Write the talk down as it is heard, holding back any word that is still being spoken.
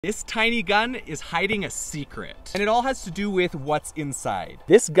This tiny gun is hiding a secret, and it all has to do with what's inside.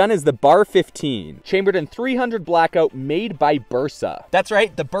 This gun is the BAR-15, chambered in 300 blackout, made by Bursa. That's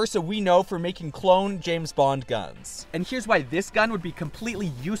right, the Bursa we know for making clone James Bond guns. And here's why this gun would be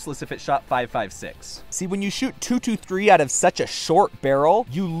completely useless if it shot 5.56. See, when you shoot 223 out of such a short barrel,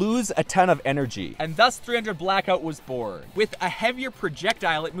 you lose a ton of energy, and thus 300 blackout was born. With a heavier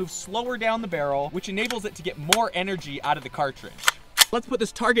projectile, it moves slower down the barrel, which enables it to get more energy out of the cartridge. Let's put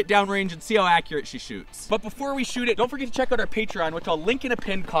this target downrange and see how accurate she shoots. But before we shoot it, don't forget to check out our Patreon, which I'll link in a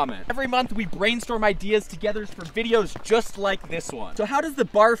pinned comment. Every month we brainstorm ideas together for videos just like this one. So how does the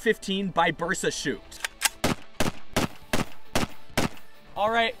BAR-15 by Bursa shoot? All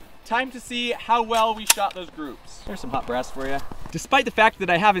right, time to see how well we shot those groups. There's some hot brass for you. Despite the fact that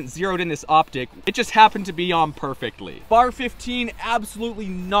I haven't zeroed in this optic, it just happened to be on perfectly. BAR-15 absolutely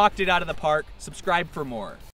knocked it out of the park. Subscribe for more.